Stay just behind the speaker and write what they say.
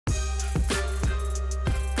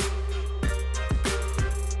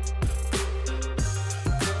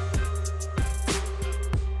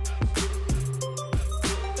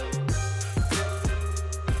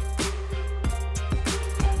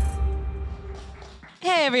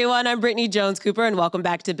Hey everyone, I'm Brittany Jones-Cooper and welcome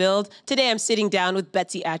back to Build. Today I'm sitting down with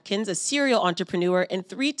Betsy Atkins, a serial entrepreneur and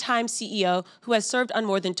three-time CEO who has served on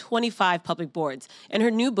more than 25 public boards. In her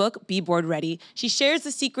new book, Be Board Ready, she shares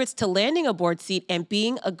the secrets to landing a board seat and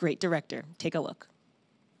being a great director. Take a look.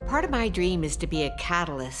 Part of my dream is to be a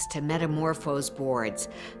catalyst to metamorphose boards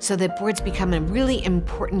so that boards become a really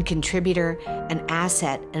important contributor, an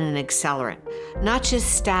asset, and an accelerant, not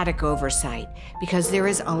just static oversight, because there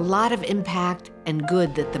is a lot of impact and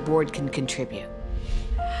good that the board can contribute.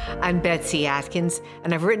 I'm Betsy Atkins,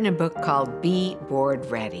 and I've written a book called Be Board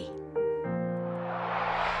Ready.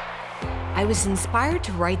 I was inspired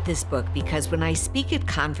to write this book because when I speak at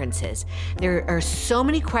conferences, there are so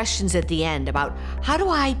many questions at the end about how do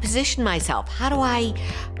I position myself? How do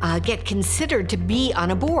I get considered to be on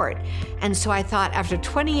a board? And so I thought after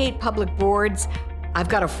 28 public boards, I've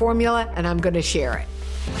got a formula and I'm going to share it.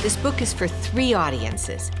 This book is for three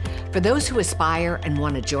audiences: for those who aspire and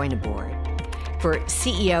want to join a board, for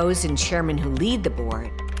CEOs and chairmen who lead the board,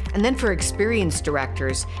 and then for experienced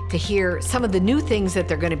directors to hear some of the new things that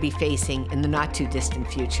they're going to be facing in the not too distant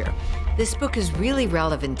future. This book is really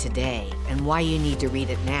relevant today, and why you need to read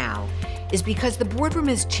it now is because the boardroom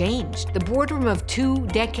has changed. The boardroom of 2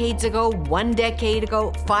 decades ago, 1 decade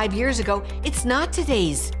ago, 5 years ago, it's not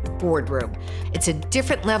today's boardroom. It's a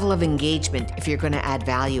different level of engagement if you're going to add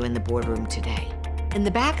value in the boardroom today. In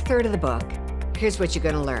the back third of the book, here's what you're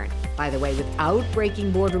going to learn. By the way, without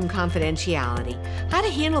breaking boardroom confidentiality, how to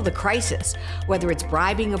handle the crisis, whether it's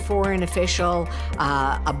bribing a foreign official,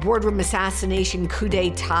 a boardroom assassination coup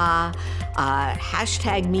d'etat,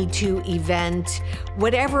 #MeToo event,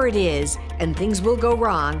 whatever it is, and things will go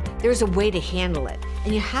wrong, there's a way to handle it.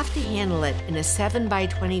 And you have to handle it in a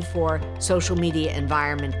 7x24 social media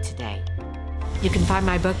environment today. You can find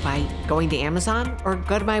my book by going to Amazon or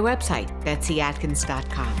go to my website,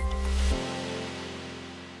 BetsyAtkins.com.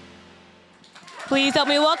 Please help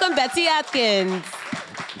me welcome Betsy Atkins.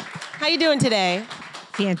 How you doing today?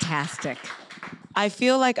 Fantastic. I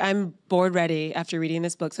feel like I'm board ready after reading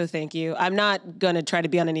this book, so thank you. I'm not going to try to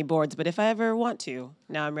be on any boards, but if I ever want to,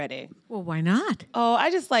 now I'm ready. Well, why not? Oh,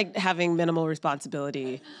 I just like having minimal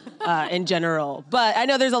responsibility in general. But I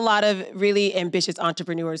know there's a lot of really ambitious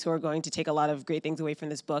entrepreneurs who are going to take a lot of great things away from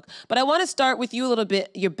this book. But I want to start with you a little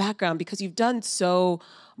bit, your background, because you've done so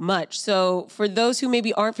much. So for those who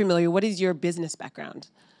maybe aren't familiar, what is your business background?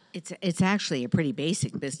 It's actually a pretty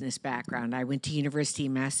basic business background. I went to University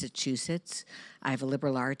of Massachusetts. I have a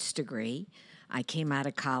liberal arts degree. I came out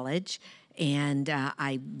of college, and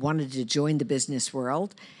I wanted to join the business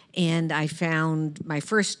world. And I found my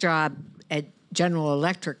first job at General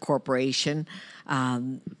Electric Corporation.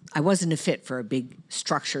 I wasn't a fit for a big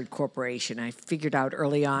structured corporation. I figured out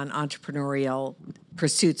early on entrepreneurial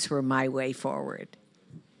pursuits were my way forward.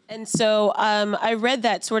 And so I read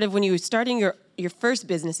that sort of when you were starting your first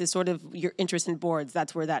business is sort of your interest in boards.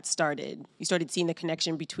 That's where that started. You started seeing the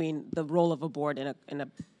connection between the role of a board in a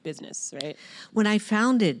business, right? When I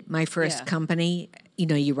founded my first company,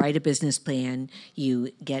 you write a business plan, you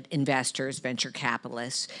get investors, venture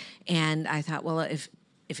capitalists, and I thought, well, if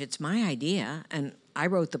it's my idea and I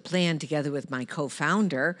wrote the plan together with my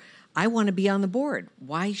co-founder, I want to be on the board.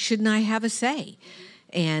 Why shouldn't I have a say?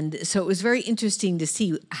 And so it was very interesting to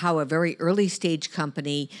see how a very early stage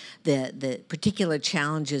company, the particular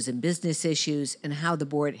challenges and business issues, and how the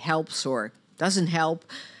board helps or doesn't help,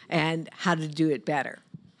 and how to do it better.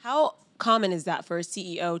 How common is that for a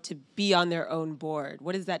CEO to be on their own board?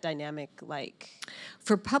 What is that dynamic like?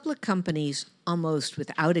 For public companies, almost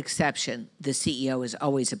without exception, the CEO is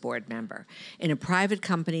always a board member. In a private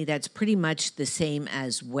company, that's pretty much the same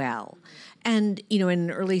as well. And, in an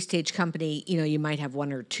early stage company, you might have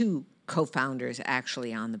 1 or 2 co-founders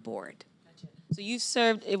actually on the board. Gotcha. So you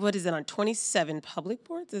served, what is it, on 27 public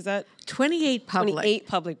boards? Is that? 28 public. 28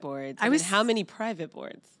 public boards. How many private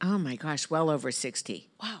boards? Oh my gosh, well over 60.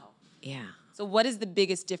 Wow. Yeah. So what is the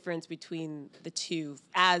biggest difference between the two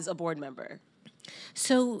as a board member?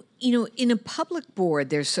 So, in a public board,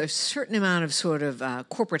 there's a certain amount of sort of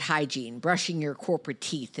corporate hygiene, brushing your corporate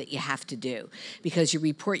teeth that you have to do because you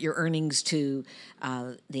report your earnings to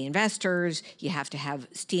the investors. You have to have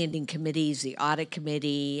standing committees, the audit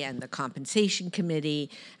committee and the compensation committee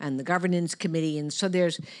and the governance committee. And so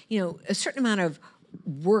there's, a certain amount of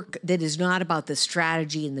work that is not about the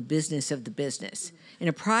strategy and the business of the business. In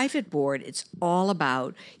a private board, it's all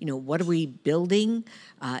about, what are we building?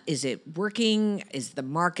 Is it working? Is the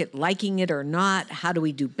market liking it or not? How do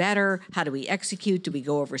we do better? How do we execute? Do we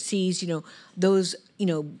go overseas? Those,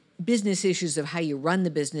 business issues of how you run the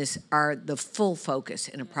business are the full focus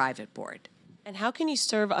in a private board. And how can you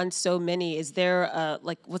serve on so many? Is there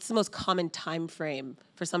what's the most common time frame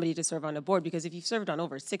for somebody to serve on a board? Because if you've served on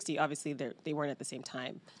over 60, obviously they weren't at the same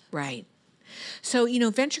time. Right. So,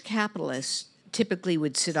 venture capitalists typically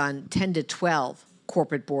would sit on 10 to 12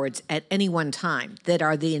 corporate boards at any one time that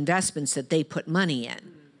are the investments that they put money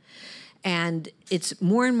in. And it's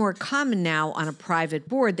more and more common now on a private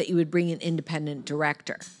board that you would bring an independent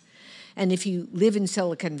director. And if you live in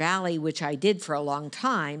Silicon Valley, which I did for a long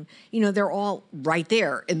time, they're all right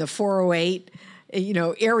there in the 408,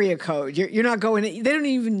 area code. You're not going, they don't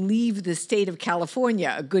even leave the state of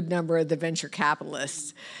California, a good number of the venture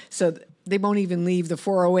capitalists. So they won't even leave the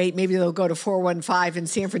 408. Maybe they'll go to 415 in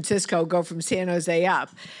San Francisco, go from San Jose up.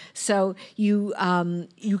 So you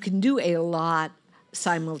can do a lot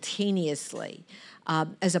simultaneously.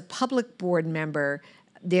 As a public board member,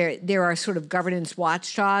 there are sort of governance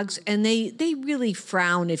watchdogs, and they really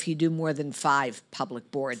frown if you do more than 5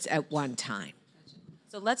 public boards at one time.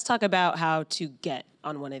 So let's talk about how to get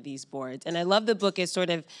on one of these boards. And I love the book is sort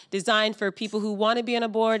of designed for people who want to be on a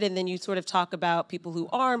board, and then you sort of talk about people who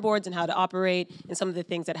are on boards and how to operate and some of the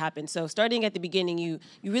things that happen. So starting at the beginning, you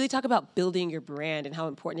really talk about building your brand and how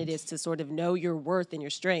important it is to sort of know your worth and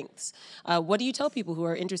your strengths. What do you tell people who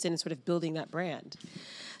are interested in sort of building that brand?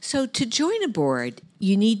 So to join a board,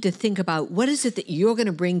 you need to think about what is it that you're going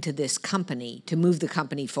to bring to this company to move the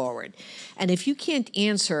company forward. And if you can't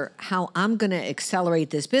answer how I'm going to accelerate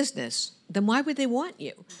this business, then why would they want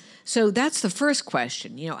you? So that's the first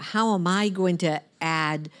question. How am I going to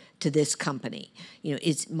add to this company?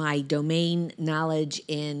 Is my domain knowledge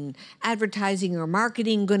in advertising or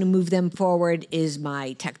marketing going to move them forward? Is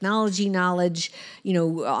my technology knowledge,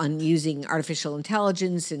 on using artificial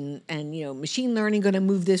intelligence and machine learning going to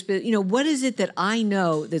move this? What is it that I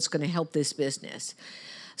know that's going to help this business?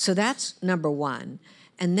 So that's number one.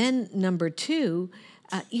 And then number two,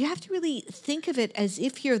 you have to really think of it as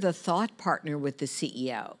if you're the thought partner with the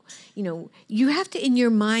CEO. You have to, in your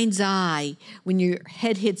mind's eye, when your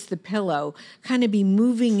head hits the pillow, kind of be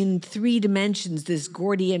moving in 3 dimensions, this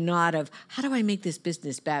Gordian knot of, how do I make this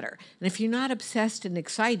business better? And if you're not obsessed and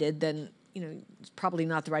excited, then, it's probably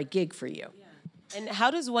not the right gig for you. Yeah. And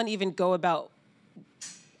how does one even go about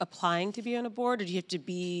applying to be on a board, or do you have to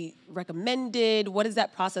be recommended? What is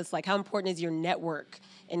that process like? How important is your network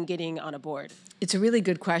in getting on a board? It's a really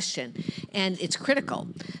good question, and it's critical.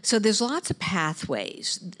 So there's lots of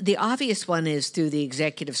pathways. The obvious one is through the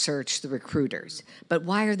executive search, the recruiters. But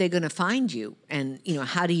why are they going to find you? And,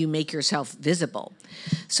 how do you make yourself visible?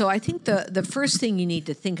 So I think the first thing you need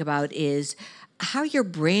to think about is how you're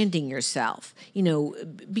branding yourself,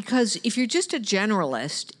 because if you're just a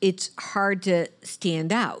generalist, it's hard to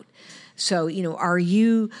stand out. So, are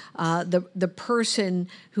you the person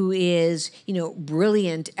who is,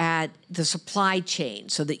 brilliant at the supply chain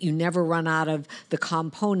so that you never run out of the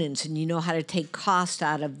components and you know how to take cost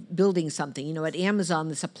out of building something? At Amazon,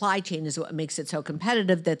 the supply chain is what makes it so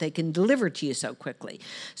competitive that they can deliver to you so quickly.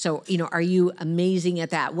 So, are you amazing at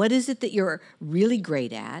that? What is it that you're really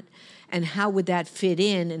great at? And how would that fit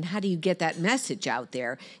in, and how do you get that message out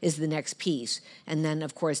there is the next piece. And then,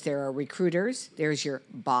 of course, there are recruiters. There's your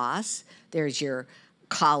boss. There's your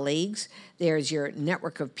colleagues. There's your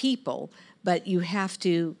network of people. But you have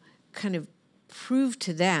to kind of prove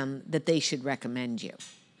to them that they should recommend you.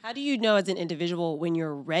 How do you know as an individual when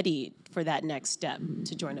you're ready for that next step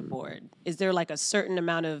to join a board? Is there like a certain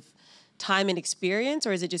amount of time and experience,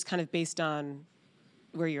 or is it just kind of based on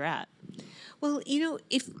where you're at? Well,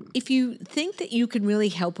 if you think that you can really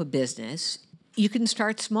help a business, you can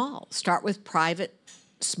start small. Start with private,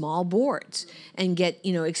 small boards and get,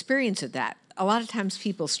 experience of that. A lot of times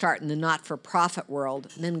people start in the not-for-profit world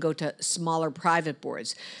and then go to smaller private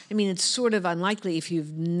boards. I mean, it's sort of unlikely if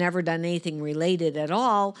you've never done anything related at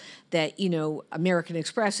all that, American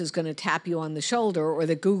Express is going to tap you on the shoulder or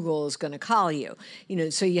that Google is going to call you.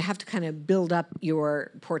 So you have to kind of build up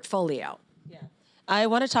your portfolio. I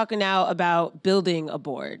want to talk now about building a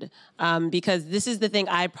board because this is the thing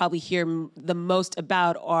I probably hear the most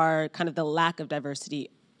about are kind of the lack of diversity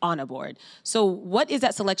on a board. So what is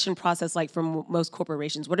that selection process like for most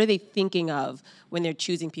corporations? What are they thinking of when they're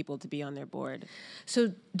choosing people to be on their board?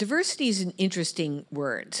 So diversity is an interesting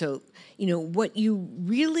word. So, what you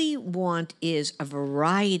really want is a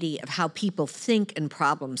variety of how people think and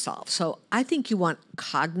problem solve. So I think you want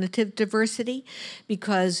cognitive diversity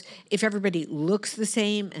because if everybody looks the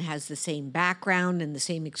same and has the same background and the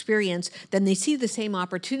same experience, then they see the same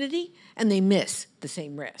opportunity and they miss the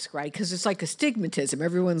same risk, right? Because it's like astigmatism.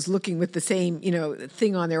 Everyone's looking with the same,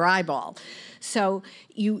 thing on their eyeball. So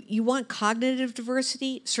you want cognitive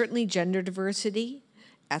diversity, certainly gender diversity.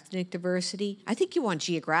 ethnic diversity. I think you want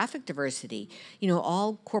geographic diversity.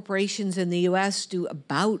 All corporations in the U.S. do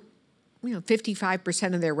about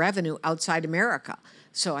 55% of their revenue outside America.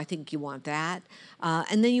 So I think you want that.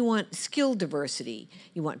 And then you want skill diversity.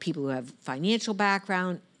 You want people who have financial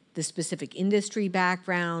background, the specific industry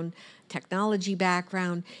background, technology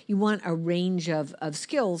background. You want a range of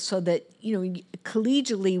skills so that,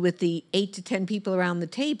 collegially with the 8 to 10 people around the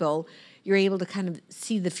table, you're able to kind of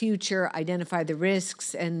see the future, identify the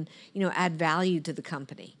risks, and, add value to the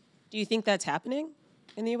company. Do you think that's happening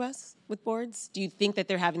in the U.S. with boards? Do you think that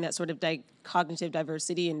they're having that sort of cognitive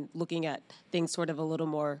diversity and looking at things sort of a little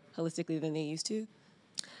more holistically than they used to?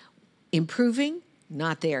 Improving,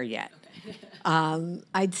 not there yet.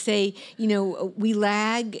 I'd say, we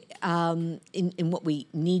lag in what we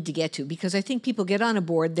need to get to, because I think people get on a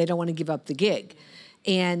board, they don't want to give up the gig.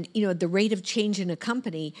 And, the rate of change in a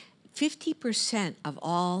company, 50% of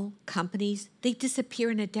all companies, they disappear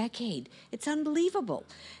in a decade. It's unbelievable.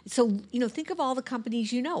 So, think of all the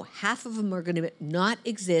companies half of them are going to not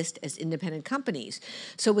exist as independent companies.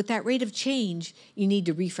 So with that rate of change, you need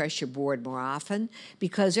to refresh your board more often,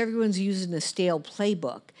 because everyone's using a stale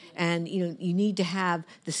playbook. And, you need to have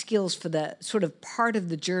the skills for the sort of part of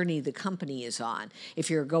the journey the company is on. If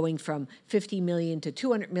you're going from 50 million to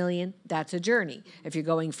 200 million, that's a journey. If you're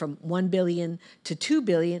going from 1 billion to 2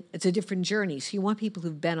 billion, it's a different journey. So you want people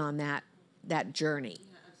who've been on that journey.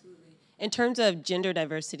 Yeah, absolutely. In terms of gender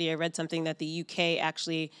diversity, I read something that the UK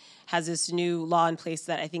actually has this new law in place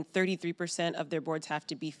that I think 33% of their boards have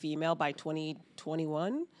to be female by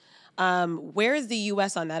 2021. Where is the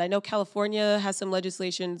U.S. on that? I know California has some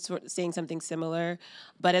legislation saying something similar,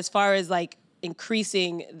 but as far as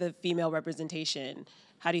increasing the female representation,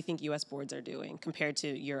 how do you think U.S. boards are doing compared to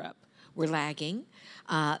Europe? We're lagging.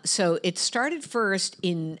 So it started first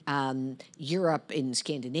in Europe, in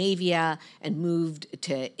Scandinavia, and moved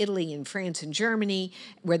to Italy and France and Germany,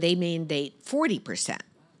 where they mandate 40%.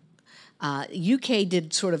 UK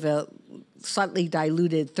did sort of a slightly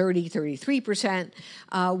diluted 33%.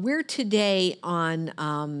 We're today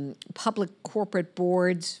on public corporate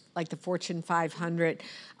boards, like the Fortune 500.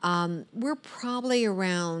 We're probably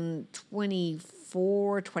around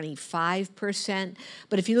 25%.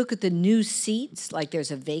 But if you look at the new seats, like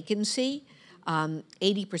there's a vacancy,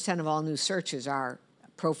 80% of all new searches are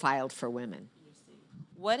profiled for women.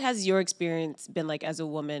 What has your experience been like as a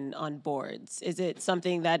woman on boards? Is it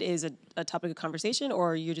something that is a topic of conversation,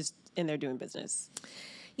 or you're just in there doing business?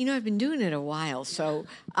 I've been doing it a while. So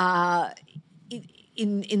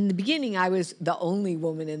in the beginning, I was the only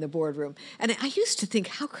woman in the boardroom. And I used to think,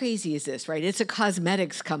 how crazy is this, right? It's a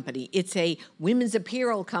cosmetics company. It's a women's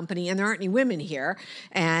apparel company, and there aren't any women here.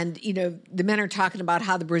 And, the men are talking about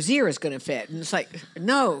how the brassiere is going to fit. And it's like,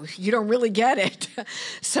 no, you don't really get it.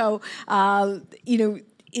 So,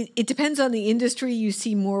 it depends on the industry. You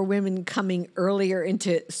see more women coming earlier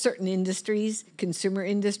into certain industries, consumer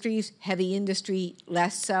industries, heavy industry,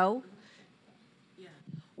 less so. Yeah.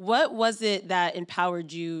 What was it that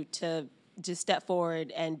empowered you to step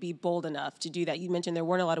forward and be bold enough to do that? You mentioned there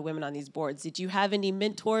weren't a lot of women on these boards. Did you have any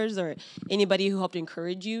mentors or anybody who helped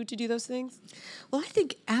encourage you to do those things? Well, I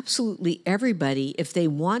think absolutely everybody, if they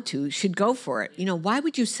want to, should go for it. Why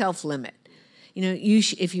would you self-limit?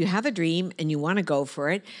 If you have a dream and you want to go for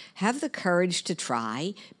it, have the courage to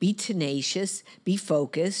try, be tenacious, be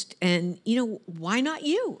focused, and, why not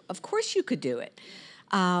you? Of course you could do it.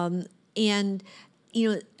 I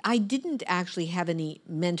didn't actually have any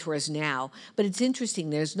mentors now, but it's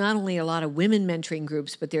interesting. There's not only a lot of women mentoring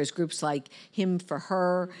groups, but there's groups like Him for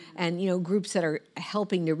Her, and, groups that are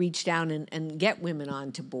helping to reach down and get women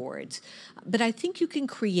onto boards. But I think you can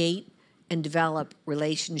create and develop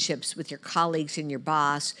relationships with your colleagues and your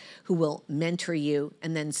boss who will mentor you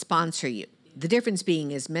and then sponsor you. The difference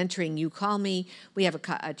being is mentoring, you call me, we have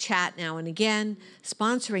a chat now and again.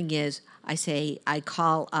 Sponsoring is, I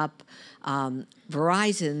call up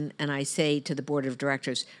Verizon and I say to the board of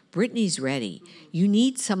directors, Brittany's ready. You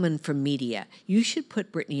need someone from media. You should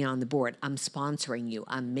put Brittany on the board. I'm sponsoring you.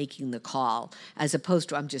 I'm making the call, as opposed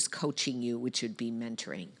to I'm just coaching you, which would be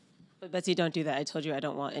mentoring. But Betsy, don't do that. I told you I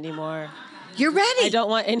don't want any more. You're ready. I don't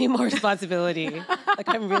want any more responsibility.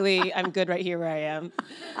 I'm good right here where I am.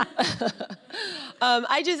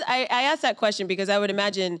 I asked that question because I would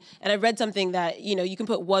imagine, and I read something that, you can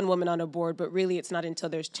put one woman on a board, but really it's not until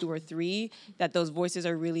there's 2 or 3 that those voices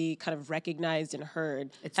are really kind of recognized and heard.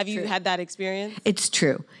 Have you had that experience? It's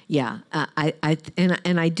true. Yeah.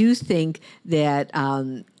 I do think that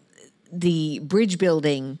the bridge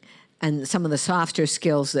building and some of the softer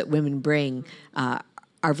skills that women bring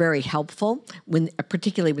are very helpful,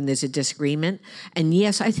 particularly when there's a disagreement. And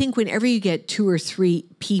yes, I think whenever you get 2 or 3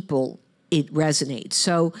 people, it resonates.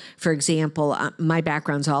 So, for example, my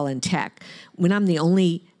background's all in tech. When I'm the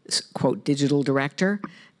only, quote, digital director,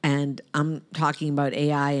 and I'm talking about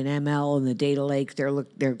AI and ML and the data lake,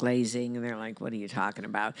 they're glazing, and they're like, what are you talking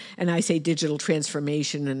about? And I say digital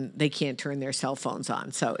transformation, and they can't turn their cell phones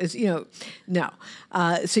on. So, no.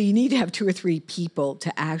 So you need to have 2 or 3 people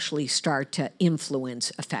to actually start to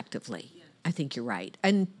influence effectively. I think you're right.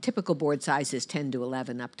 And typical board size is 10 to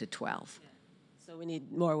 11, up to 12. So we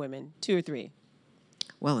need more women, 2 or 3.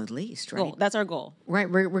 Well, at least, right? Goal. That's our goal. Right.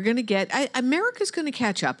 We're going to get, America's going to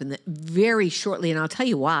catch up very shortly, and I'll tell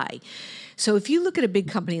you why. So if you look at a big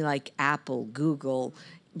company like Apple, Google,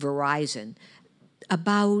 Verizon,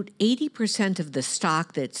 about 80% of the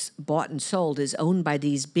stock that's bought and sold is owned by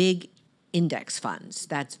these big index funds.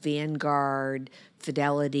 That's Vanguard,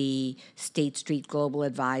 Fidelity, State Street Global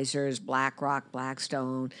Advisors, BlackRock,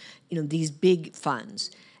 Blackstone, these big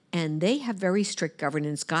funds. And they have very strict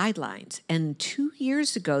governance guidelines. And 2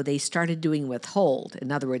 years ago, they started doing withhold.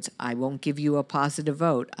 In other words, I won't give you a positive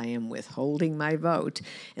vote. I am withholding my vote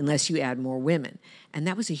unless you add more women. And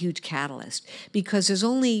that was a huge catalyst because there's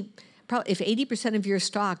only, if 80% of your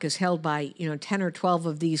stock is held by 10 or 12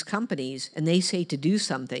 of these companies and they say to do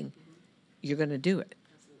something, you're going to do it.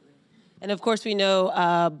 And of course, we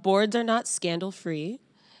know boards are not scandal-free.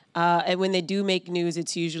 And when they do make news,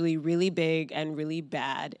 it's usually really big and really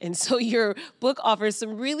bad. And so your book offers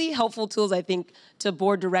some really helpful tools, I think, to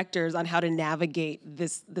board directors on how to navigate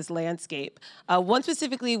this landscape. One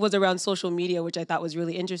specifically was around social media, which I thought was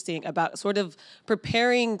really interesting, about sort of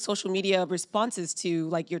preparing social media responses to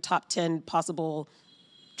like your top 10 possible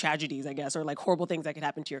tragedies, I guess, or like horrible things that could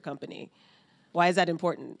happen to your company. Why is that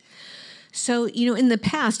important? So, in the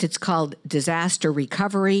past, it's called disaster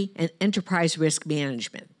recovery and enterprise risk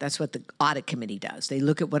management. That's what the audit committee does. They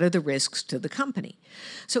look at what are the risks to the company.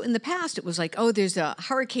 So in the past, it was like, oh, there's a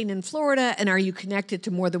hurricane in Florida, and are you connected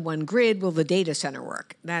to more than one grid? Will the data center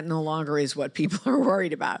work? That no longer is what people are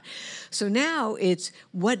worried about. So now it's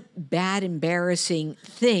what bad, embarrassing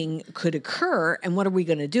thing could occur, and what are we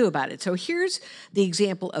going to do about it? So here's the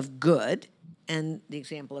example of good and the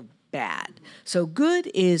example of bad. So good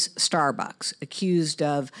is Starbucks, accused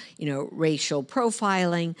of, racial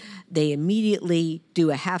profiling. They immediately do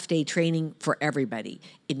a half-day training for everybody.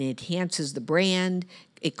 It enhances the brand.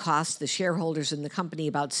 It costs the shareholders in the company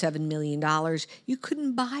about $7 million. You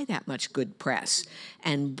couldn't buy that much good press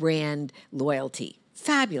and brand loyalty.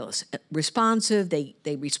 Fabulous, responsive.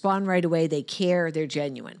 They respond right away. They care. They're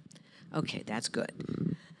genuine. Okay, that's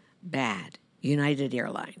good. Bad, United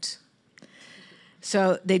Airlines.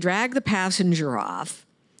 So they drag the passenger off,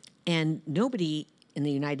 and nobody in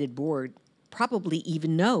the United board probably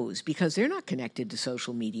even knows because they're not connected to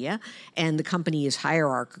social media, and the company is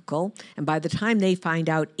hierarchical. And by the time they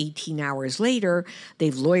find out 18 hours later,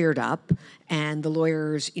 they've lawyered up, and the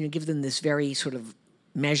lawyers, give them this very sort of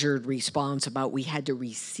measured response about we had to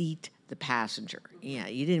receipt the passenger. Yeah,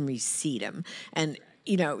 you didn't receipt him. And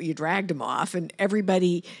you dragged him off, and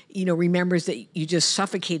everybody, remembers that you just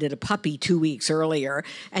suffocated a puppy 2 weeks earlier,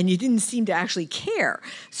 and you didn't seem to actually care.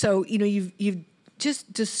 So, you've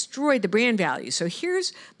just destroyed the brand value. So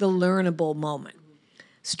here's the learnable moment.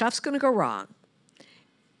 Stuff's going to go wrong.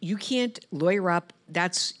 You can't lawyer up.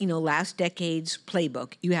 That's, last decade's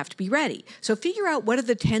playbook. You have to be ready. So figure out what are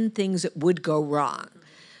the 10 things that would go wrong.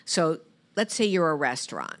 So let's say you're a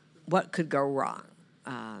restaurant. What could go wrong?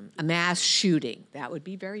 A mass shooting, that would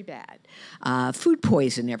be very bad. Food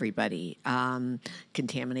poison everybody,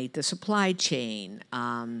 contaminate the supply chain,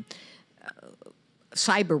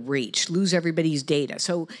 cyber breach, lose everybody's data.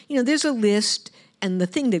 So, there's a list, and the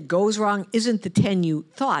thing that goes wrong isn't the 10 you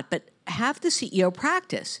thought, but have the CEO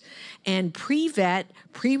practice and pre-vet,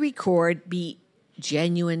 pre-record, be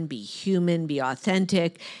genuine, be human, be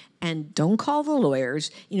authentic, and don't call the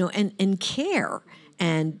lawyers, and care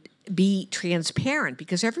and be transparent,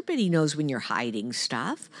 because everybody knows when you're hiding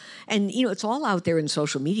stuff. And, it's all out there in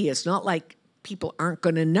social media. It's not like people aren't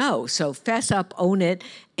going to know. So fess up, own it,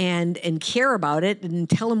 and care about it, and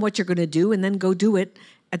tell them what you're going to do, and then go do it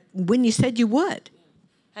when you said you would.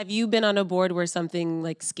 Have you been on a board where something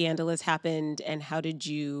like scandalous happened, and how did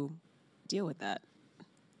you deal with that?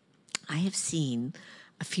 I have seen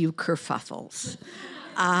a few kerfuffles.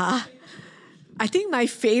 I think my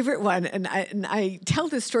favorite one, and I tell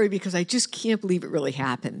this story because I just can't believe it really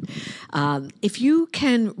happened. If you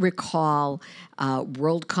can recall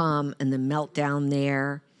WorldCom and the meltdown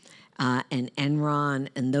there, and Enron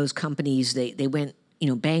and those companies, they went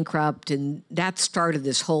bankrupt, and that started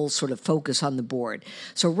this whole sort of focus on the board.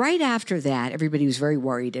 So right after that, everybody was very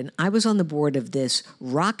worried, and I was on the board of this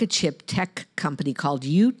rocket ship tech company called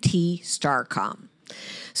UT Starcom.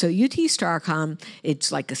 So UT Starcom,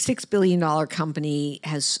 it's like a $6 billion company,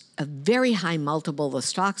 has a very high multiple. The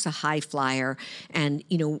stock's a high flyer, and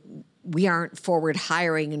we aren't forward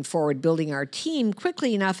hiring and forward building our team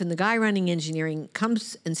quickly enough. And the guy running engineering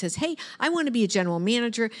comes and says, hey, I want to be a general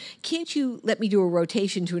manager. Can't you let me do a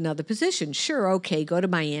rotation to another position? Sure, okay, go to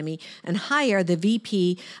Miami and hire the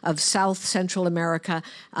VP of South Central America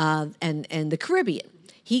and the Caribbean.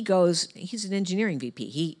 He's an engineering VP.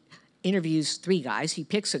 He interviews 3 guys. He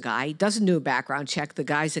picks a guy, doesn't do a background check. The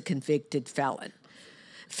guy's a convicted felon.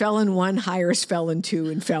 Felon 1 hires felon 2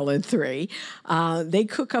 and felon 3. They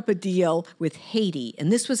cook up a deal with Haiti, and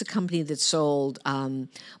this was a company that sold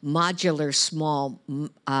modular small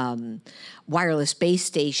wireless base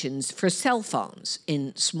stations for cell phones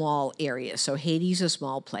in small areas. So Haiti's a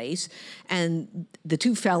small place, and the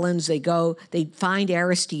 2 felons, they find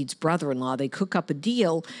Aristide's brother-in-law. They cook up a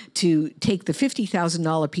deal to take the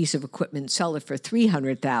 $50,000 piece of equipment, sell it for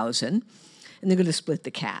 $300,000, and they're going to split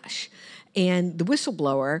the cash. And the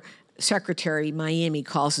whistleblower, Secretary Miami,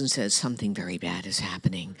 calls and says something very bad is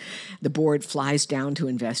happening. The board flies down to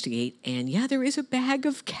investigate, and there is a bag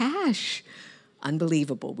of cash.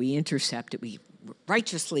 Unbelievable. We intercept it. We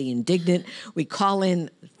righteously indignant. We call in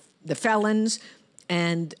the felons,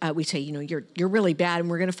 and we say, you're really bad, and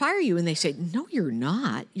we're going to fire you. And they say, no, you're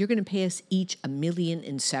not. You're going to pay us each $1 million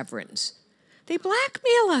in severance. They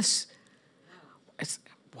blackmail us.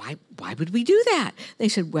 Why would we do that? They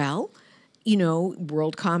said, well,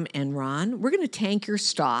 WorldCom, Enron, we're going to tank your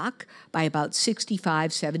stock by about 65,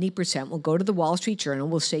 70%. We'll go to the Wall Street Journal.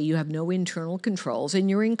 We'll say you have no internal controls and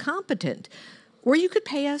you're incompetent. Or you could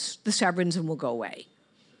pay us the severance and we'll go away.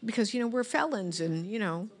 Because, we're felons and,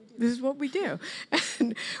 this is what we do.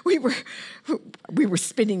 And we were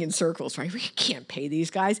spinning in circles, right? We can't pay these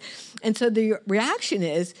guys. And so the reaction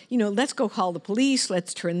is, let's go call the police.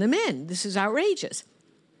 Let's turn them in. This is outrageous.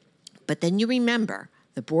 But then you remember,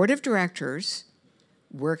 the board of directors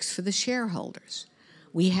works for the shareholders.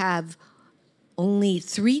 We have only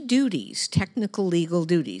 3 duties, technical legal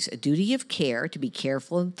duties: a duty of care, to be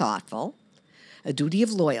careful and thoughtful; a duty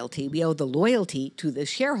of loyalty. We owe the loyalty to the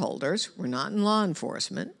shareholders. We're not in law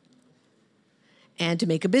enforcement. And to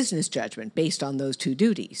make a business judgment based on those 2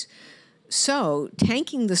 duties. So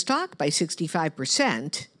tanking the stock by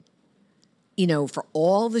 65%, for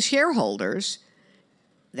all the shareholders,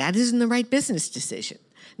 that isn't the right business decision.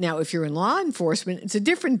 Now, if you're in law enforcement, it's a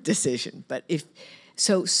different decision.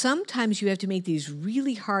 So sometimes you have to make these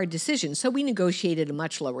really hard decisions. So we negotiated a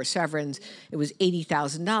much lower severance. It was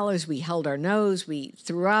 $80,000. We held our nose. We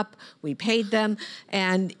threw up. We paid them.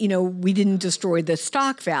 And, we didn't destroy the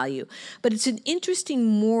stock value. But it's an interesting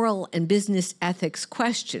moral and business ethics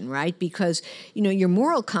question, right? Because, your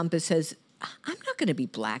moral compass says, I'm not going to be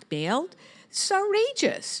blackmailed. It's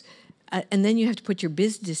outrageous. And then you have to put your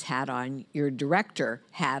business hat on, your director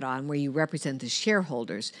hat on, where you represent the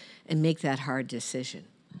shareholders and make that hard decision.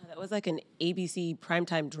 That was like an ABC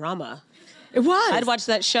primetime drama. It was. I'd watch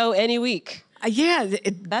that show any week.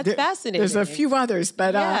 That's fascinating. There's a few others,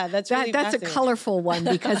 but that's a colorful one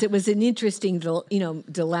because it was an interesting,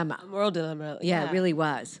 dilemma. A moral dilemma. Yeah, it really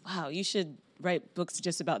was. Wow, you should write books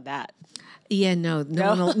just about that. Yeah, no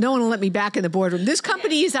one will let me back in the boardroom. This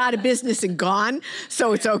company is out of business and gone,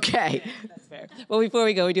 so it's okay. That's fair. Well, before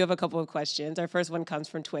we go, we do have a couple of questions. Our first one comes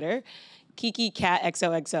from Twitter. Kiki Cat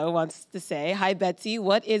XOXO wants to say, hi, Betsy.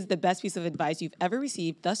 What is the best piece of advice you've ever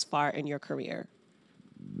received thus far in your career?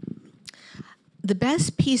 The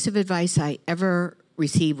best piece of advice I ever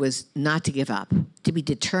received was not to give up, to be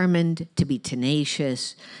determined, to be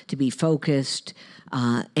tenacious, to be focused.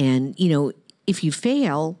 And, if you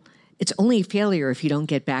fail, it's only a failure if you don't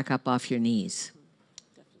get back up off your knees.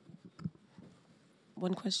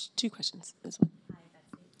 Two questions. This one.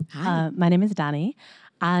 Hi. My name is Danny,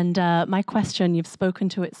 and my question, you've spoken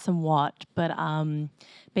to it somewhat, but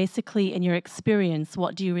basically, in your experience,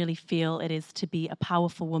 what do you really feel it is to be a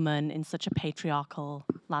powerful woman in such a patriarchal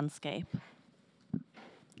landscape?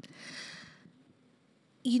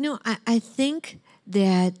 I think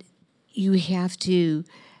that you have to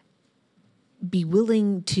be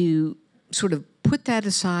willing to sort of put that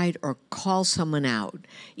aside or call someone out,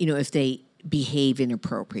 if they behave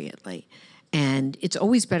inappropriately. And it's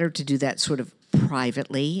always better to do that sort of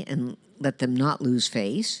privately and let them not lose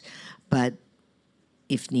face. But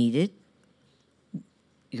if needed,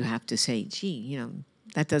 you have to say, gee,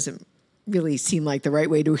 that doesn't really seem like the right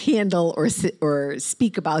way to handle or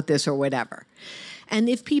speak about this or whatever. And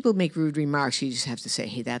if people make rude remarks, you just have to say,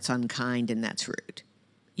 hey, that's unkind and that's rude.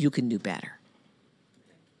 You can do better.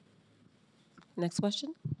 Next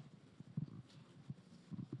question.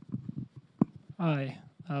 Hi.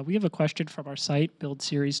 We have a question from our site,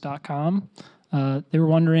 buildseries.com. They were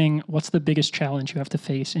wondering, what's the biggest challenge you have to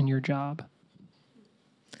face in your job?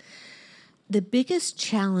 The biggest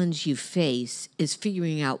challenge you face is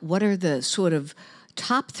figuring out what are the sort of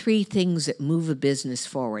top 3 things that move a business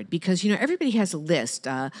forward. Because, everybody has a list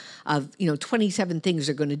of 27 things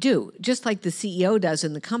they're going to do, just like the CEO does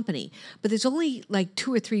in the company. But there's only like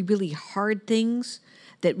 2 or 3 really hard things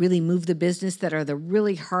that really move the business, that are the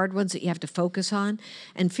really hard ones that you have to focus on,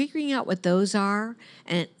 and figuring out what those are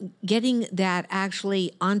and getting that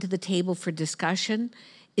actually onto the table for discussion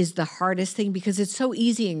is the hardest thing, because it's so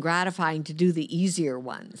easy and gratifying to do the easier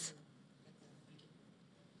ones.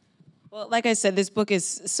 Well, like I said, this book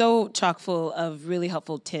is so chock full of really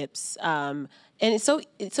helpful tips. And it's so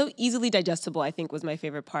easily digestible, I think, was my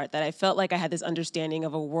favorite part, that I felt like I had this understanding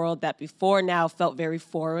of a world that before now felt very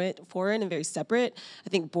foreign and very separate. I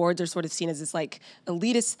think boards are sort of seen as this like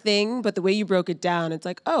elitist thing, but the way you broke it down, it's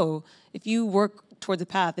like, oh, if you work towards a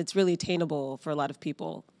path, it's really attainable for a lot of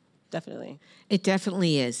people. Definitely. It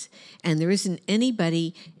definitely is. And there isn't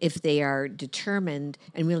anybody, if they are determined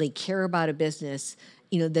and really care about a business,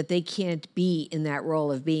 that they can't be in that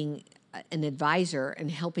role of being an advisor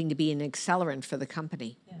and helping to be an accelerant for the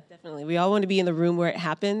company. Yeah, definitely. We all want to be in the room where it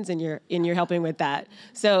happens, and you're helping with that.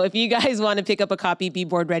 So if you guys want to pick up a copy, Be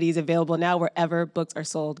Board Ready is available now wherever books are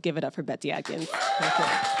sold. Give it up for Betsy Atkins. Thank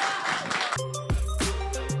you.